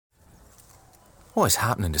What is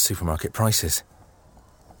happening to supermarket prices?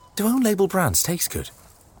 Do own-label brands taste good?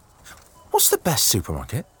 What's the best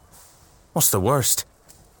supermarket? What's the worst?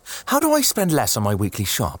 How do I spend less on my weekly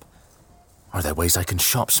shop? Are there ways I can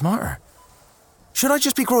shop smarter? Should I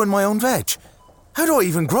just be growing my own veg? How do I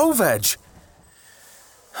even grow veg?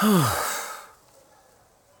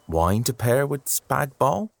 Wine to pair with spag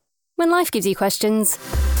bol? When life gives you questions,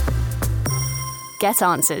 get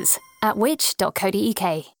answers at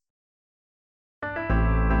which.co.uk.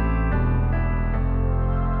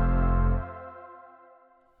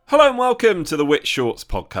 Hello and welcome to the Which Shorts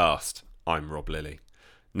podcast. I'm Rob Lilly.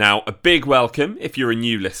 Now, a big welcome if you're a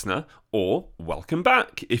new listener, or welcome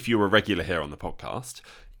back if you're a regular here on the podcast.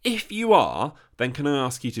 If you are, then can I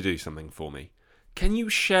ask you to do something for me? Can you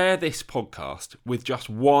share this podcast with just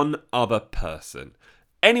one other person?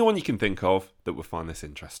 Anyone you can think of that would find this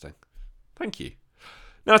interesting. Thank you.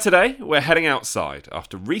 Now today, we're heading outside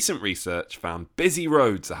after recent research found busy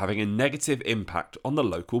roads are having a negative impact on the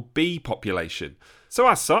local bee population. So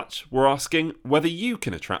as such, we're asking whether you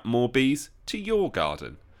can attract more bees to your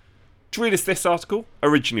garden. To read us this article,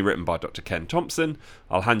 originally written by Dr. Ken Thompson,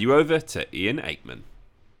 I'll hand you over to Ian Aikman.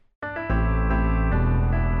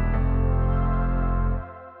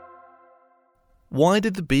 Why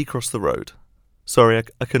did the bee cross the road? Sorry,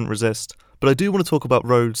 I couldn't resist, but I do want to talk about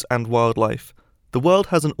roads and wildlife. The world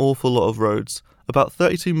has an awful lot of roads, about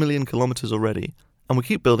 32 million kilometres already, and we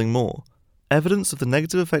keep building more. Evidence of the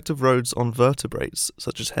negative effect of roads on vertebrates,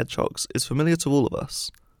 such as hedgehogs, is familiar to all of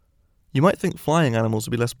us. You might think flying animals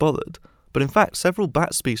would be less bothered, but in fact several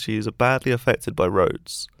bat species are badly affected by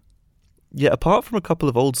roads. Yet apart from a couple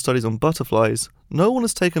of old studies on butterflies, no one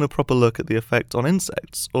has taken a proper look at the effect on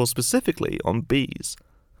insects, or specifically on bees.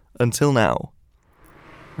 Until now.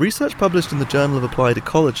 Research published in the Journal of Applied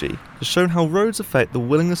Ecology has shown how roads affect the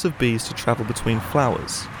willingness of bees to travel between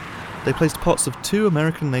flowers. They placed pots of two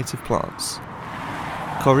American native plants,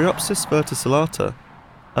 Coreopsis verticillata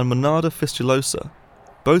and Monarda fistulosa,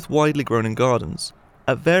 both widely grown in gardens,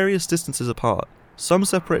 at various distances apart, some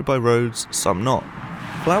separated by roads, some not.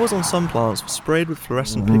 Flowers on some plants were sprayed with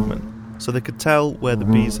fluorescent pigment, so they could tell where the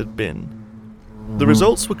bees had been. The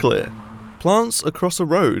results were clear. Plants across a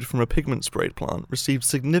road from a pigment-sprayed plant received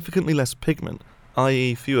significantly less pigment,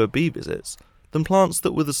 i.e. fewer bee visits, than plants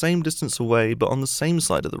that were the same distance away but on the same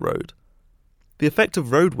side of the road. The effect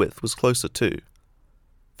of road width was closer too.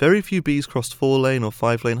 Very few bees crossed 4-lane or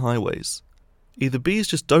 5-lane highways. Either bees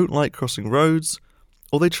just don't like crossing roads,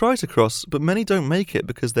 or they try to cross but many don't make it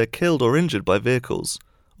because they're killed or injured by vehicles,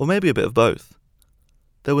 or maybe a bit of both.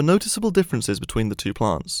 There were noticeable differences between the two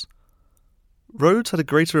plants. Roads had a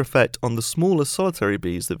greater effect on the smaller solitary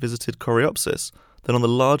bees that visited Coreopsis than on the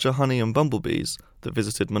larger honey and bumblebees that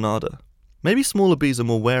visited Monarda. Maybe smaller bees are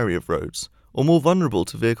more wary of roads, or more vulnerable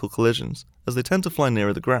to vehicle collisions, as they tend to fly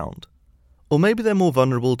nearer the ground. Or maybe they're more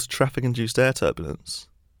vulnerable to traffic-induced air turbulence.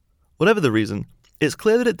 Whatever the reason, it's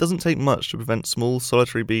clear that it doesn't take much to prevent small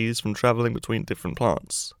solitary bees from travelling between different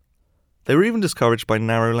plants. They were even discouraged by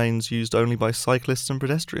narrow lanes used only by cyclists and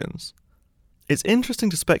pedestrians. It's interesting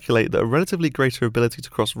to speculate that a relatively greater ability to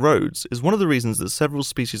cross roads is one of the reasons that several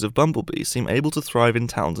species of bumblebee seem able to thrive in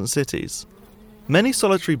towns and cities. Many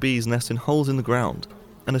solitary bees nest in holes in the ground,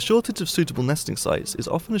 and a shortage of suitable nesting sites is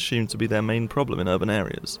often assumed to be their main problem in urban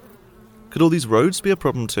areas. Could all these roads be a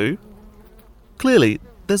problem too? Clearly,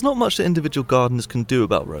 there's not much that individual gardeners can do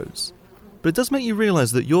about roads, but it does make you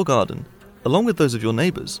realise that your garden, along with those of your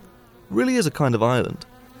neighbours, really is a kind of island,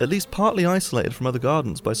 at least partly isolated from other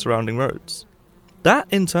gardens by surrounding roads. That,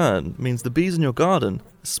 in turn, means the bees in your garden,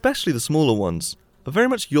 especially the smaller ones, are very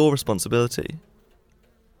much your responsibility.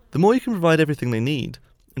 The more you can provide everything they need,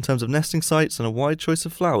 in terms of nesting sites and a wide choice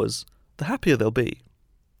of flowers, the happier they'll be.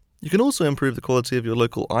 You can also improve the quality of your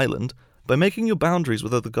local island by making your boundaries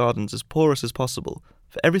with other gardens as porous as possible,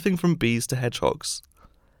 for everything from bees to hedgehogs.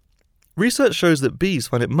 Research shows that bees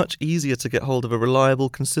find it much easier to get hold of a reliable,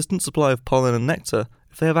 consistent supply of pollen and nectar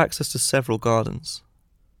if they have access to several gardens.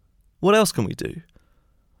 What else can we do?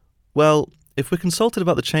 Well, if we're consulted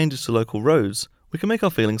about the changes to local roads, we can make our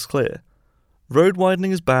feelings clear. Road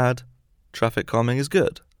widening is bad, traffic calming is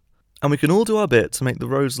good. And we can all do our bit to make the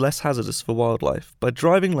roads less hazardous for wildlife by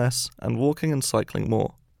driving less and walking and cycling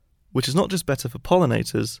more, which is not just better for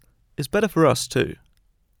pollinators, it's better for us too.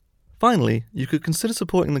 Finally, you could consider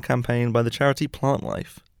supporting the campaign by the charity Plant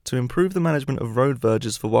Life to improve the management of road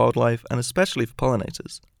verges for wildlife and especially for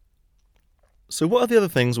pollinators. So what are the other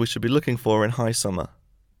things we should be looking for in high summer?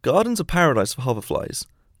 Gardens are paradise for hoverflies,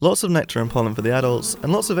 lots of nectar and pollen for the adults,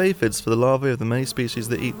 and lots of aphids for the larvae of the many species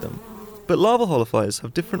that eat them. But larval hoverflies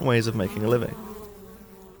have different ways of making a living.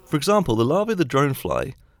 For example, the larvae of the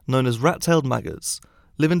dronefly known as rat-tailed maggots,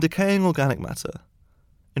 live in decaying organic matter.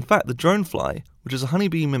 In fact, the dronefly, which is a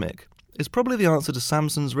honeybee mimic, is probably the answer to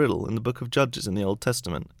Samson's riddle in the Book of Judges in the Old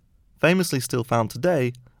Testament, famously still found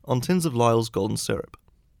today on tins of Lyle's golden syrup.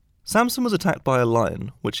 Samson was attacked by a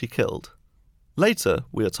lion, which he killed. Later,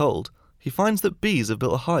 we are told, he finds that bees have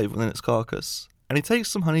built a hive within its carcass, and he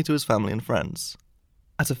takes some honey to his family and friends.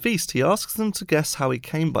 At a feast, he asks them to guess how he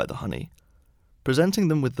came by the honey, presenting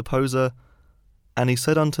them with the poser, "And he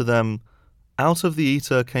said unto them, Out of the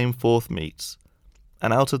eater came forth meat,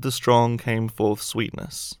 and out of the strong came forth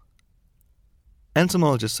sweetness."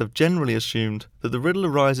 Entomologists have generally assumed that the riddle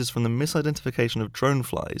arises from the misidentification of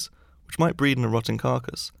droneflies, which might breed in a rotting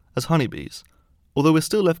carcass, as honeybees, although we're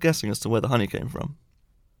still left guessing as to where the honey came from.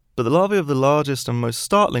 But the larvae of the largest and most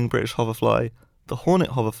startling British hoverfly, the hornet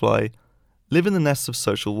hoverfly, live in the nests of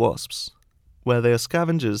social wasps, where they are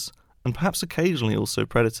scavengers and perhaps occasionally also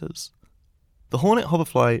predators. The hornet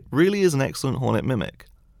hoverfly really is an excellent hornet mimic.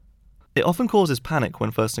 It often causes panic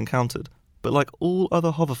when first encountered, but like all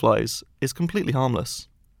other hoverflies, is completely harmless.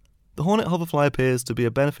 The hornet hoverfly appears to be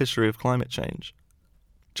a beneficiary of climate change.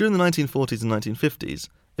 During the 1940s and 1950s,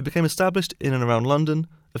 it became established in and around London,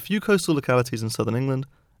 a few coastal localities in southern England,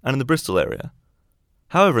 and in the Bristol area.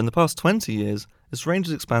 However, in the past 20 years, its range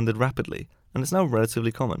has expanded rapidly, and it's now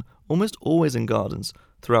relatively common, almost always in gardens,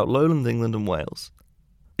 throughout lowland England and Wales.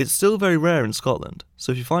 It's still very rare in Scotland,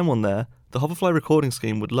 so if you find one there, the Hoverfly Recording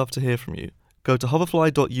Scheme would love to hear from you. Go to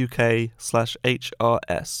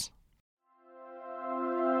hoverfly.uk/HRS.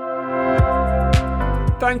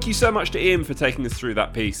 Thank you so much to Ian for taking us through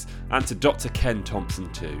that piece, and to Dr. Ken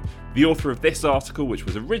Thompson too, the author of this article, which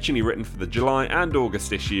was originally written for the July and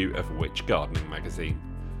August issue of Which Gardening magazine.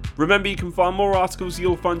 Remember, you can find more articles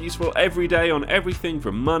you'll find useful every day on everything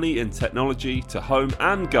from money and technology to home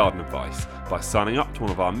and garden advice by signing up to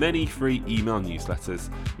one of our many free email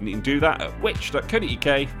newsletters, and you can do that at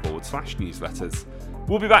which.co.uk/newsletters.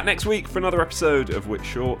 We'll be back next week for another episode of Which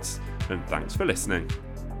Shorts, and thanks for listening.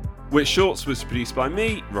 Which Shorts was produced by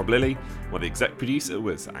me, Rob Lilly, while the exec producer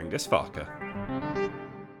was Angus Farker.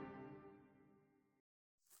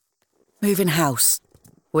 Moving house.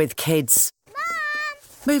 With kids.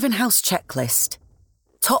 Moving house checklist.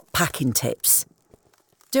 Top packing tips.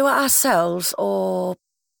 Do it ourselves or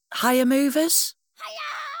hire movers?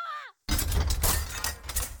 Hire!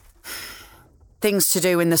 Things to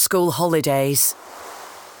do in the school holidays.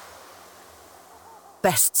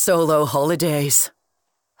 Best solo holidays.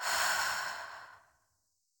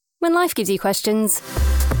 When life gives you questions,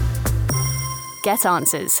 get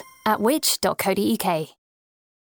answers at which.co.uk.